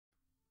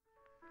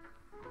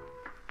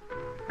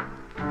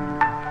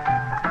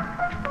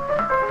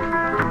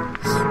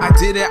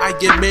didn't I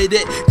admit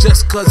it,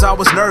 just cause I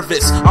was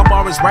nervous. I'm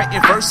always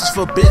writing verses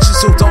for bitches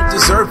who don't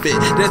deserve it.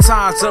 There are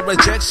times of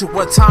rejection,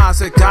 what times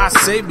that God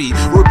save me.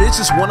 Where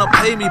bitches wanna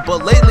play me,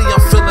 but lately I'm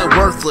feeling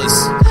worthless.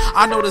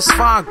 I know this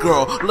fine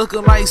girl,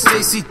 looking like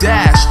Stacey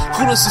Dash.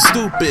 Coolest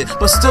and stupid,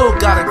 but still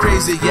got a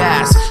crazy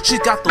ass. She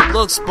got the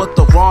looks, but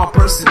the wrong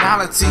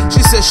personality.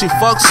 She said she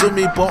fucks with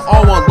me, but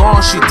all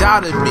along she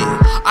doubted me.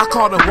 I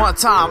called her one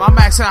time, I'm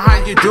asking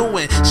how you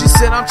doing. She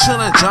said I'm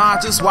chilling, John,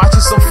 just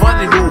watching some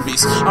funny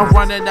movies. I'm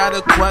running out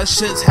of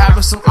questions,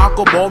 having some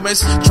awkward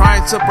moments,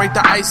 trying to break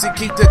the ice and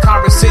keep the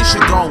conversation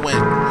going.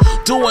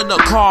 Doing the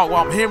call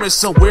while I'm hearing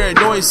some weird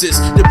noises.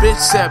 The bitch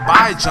said,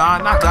 bye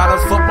John, I gotta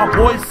fuck my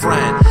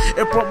boyfriend.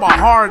 It broke my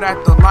heart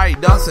acting like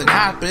nothing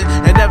happened,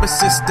 and ever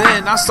since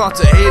then I start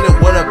to hate it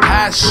with a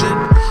passion.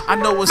 I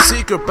know a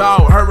secret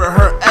about her and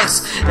her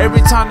ex.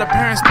 Every time the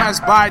parents pass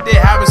by, they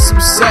having some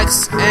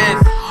sex,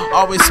 and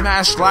always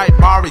smash like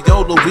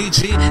Mario,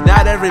 Luigi.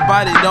 Not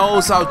everybody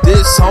knows how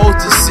this whole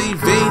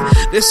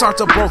deceiving. They start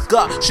to broke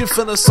up, she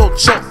feeling so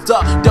choked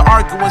up. They're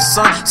arguing,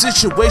 son,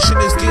 situation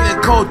is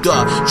getting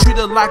colder.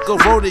 Treated like a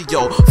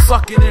rodeo,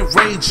 fucking and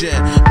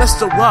raging. Messed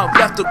her up,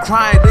 left her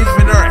crying,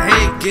 leaving her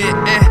hanging.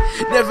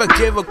 Never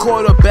gave a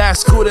quarterback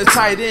school to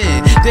tight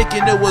end,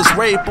 thinking it was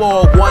rape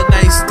or a one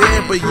night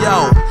stand. But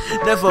yo,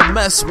 never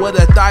mess with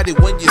a thotty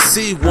when you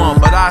see one.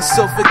 But I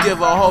still forgive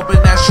her,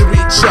 hoping that she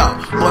reach up.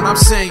 But I'm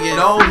singing,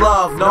 no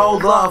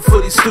love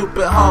for these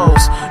stupid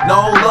hoes.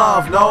 No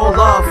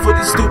love for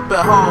these stupid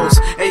hoes.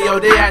 Hey yo,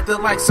 they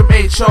acting like some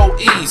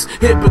HOEs,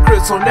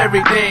 hypocrites on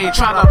everything,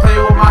 trying to play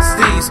with my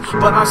steez.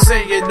 But I'm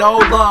saying no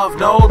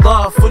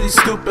love for these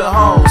stupid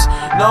hoes.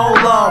 No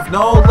love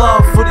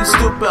for these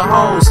stupid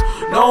hoes.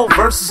 No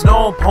verses,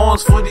 no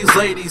poems for these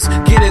ladies.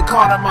 Getting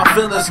caught in my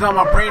feelings, now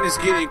my brain is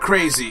getting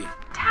crazy.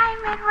 Time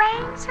it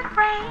rains,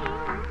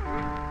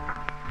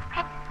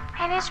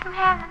 and it's from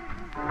heaven.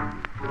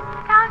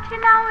 Don't you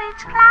know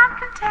it's cloud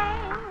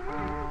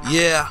contained?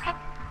 Yeah.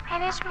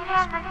 And it's from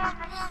heaven.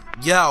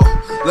 Yo,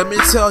 let me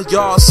tell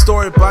y'all a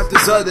story about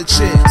this other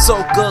chick.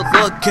 So good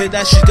looking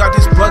that she got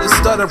these brothers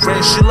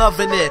stuttering. She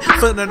loving it,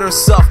 feeling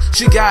herself,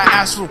 she got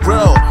ass for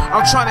real.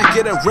 I'm trying to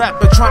get a rap,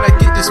 but trying to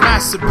get this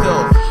master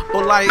pill.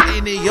 But like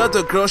any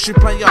other girl, she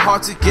playing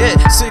hard to get.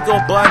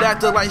 Single but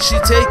acting like she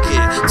take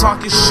it,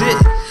 talking shit.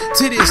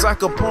 Titties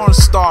like a porn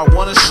star,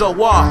 wanna show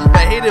off,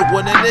 but hate it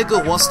when a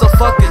nigga wants to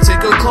fucking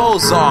take her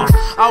clothes off.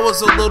 I was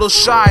a little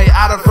shy,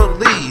 out of her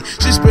league.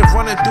 She's been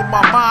running through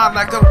my mind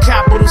like I'm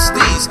capital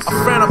Steez.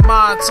 A friend of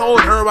mine told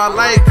her I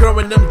like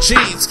her in them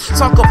jeans.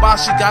 Talk about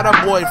she got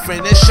a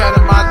boyfriend, it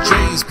shattered my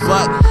dreams.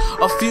 But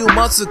a few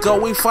months ago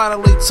we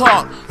finally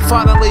talked.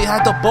 Finally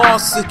had the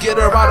balls to get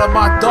her out of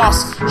my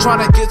thoughts.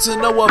 Trying to get to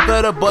know her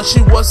better, but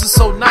she wasn't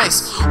so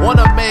nice.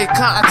 Wanna make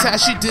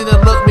contact, she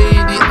didn't look me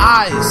in the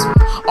eyes.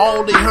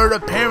 Only her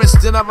parents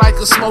didn't like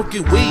her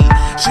smoking weed.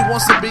 She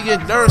wants to be a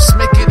nurse,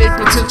 making a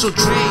potential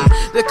dream.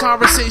 The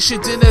conversation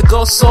didn't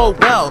go so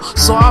well,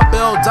 so I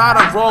bailed out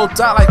and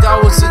rolled out like I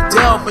was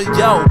Adele. But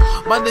yo,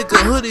 my nigga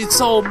Hoodie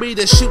told me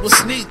that she was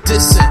sneak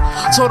dissing.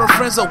 Told her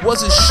friends I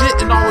wasn't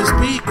shit and always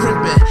be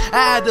crippin'.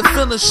 I had the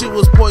feeling she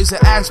was poison,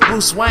 asked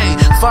Bruce Wayne.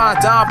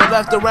 Find out but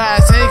left her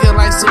ass hanging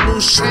like some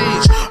loose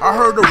change. I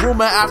heard a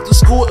rumor after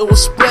school, it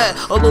was spread.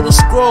 A little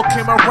squirrel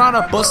came around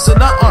and busted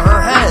nut on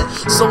her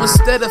head. So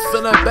instead of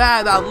feeling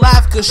bad, I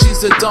laughed cause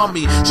she's a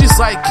dummy. She's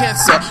like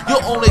cancer,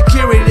 you'll only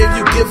cure it if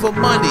you give her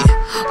money.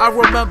 I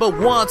remember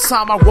one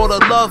time I wrote a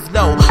love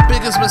note,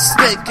 biggest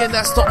mistake, and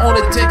that's the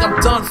only thing I'm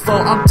done for.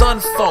 I'm done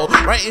for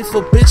writing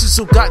for bitches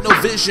who got no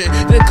vision.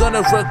 They're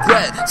gonna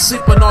regret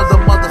sleeping on the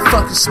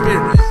motherfucking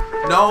spirit.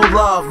 No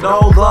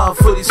love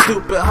for these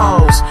stupid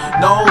hoes.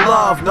 No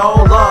love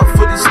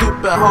for these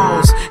stupid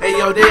hoes. Hey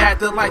yo, they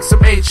acting like some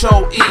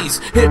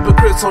HOEs,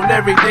 hypocrites on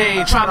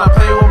everything, trying to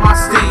play with my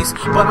steez.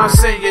 But I'm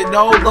saying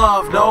no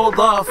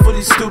love for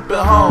these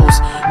stupid hoes.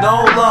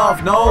 No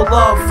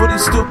love for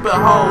these stupid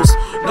hoes.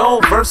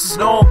 No verses,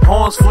 no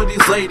poems for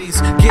these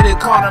ladies. Getting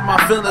caught in my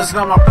feelings,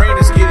 now my brain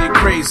is getting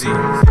crazy.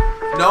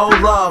 No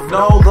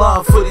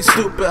love for these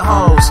stupid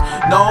hoes.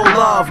 No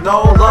love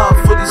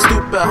for these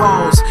stupid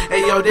hoes.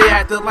 Hey yo, they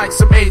acting like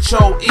some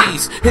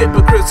HOEs,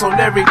 hypocrites on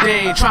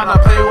everything, trying to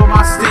play with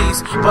my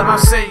steez. But I'm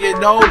saying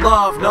no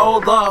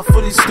love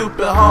for these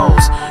stupid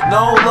hoes.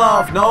 No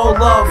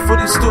love for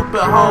these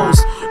stupid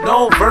hoes.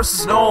 No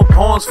verses, no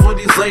poems for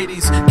these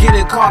ladies.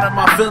 Getting caught in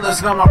my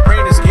feelings, now my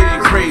brain is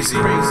getting crazy.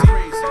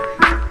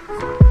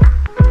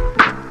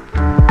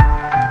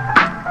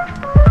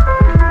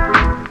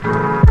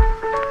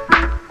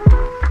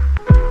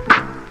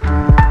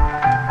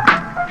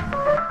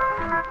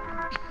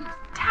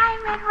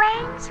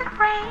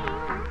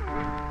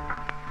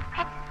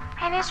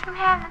 And it's from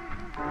heaven.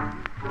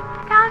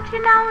 Don't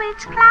you know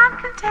it's cloud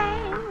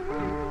contained?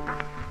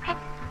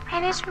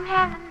 And it's from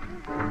heaven.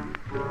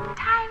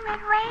 Time it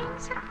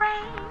rains,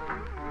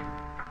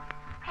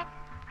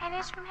 and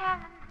it's from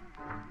heaven.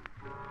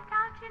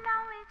 Don't you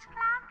know it's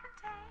cloud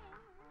contained?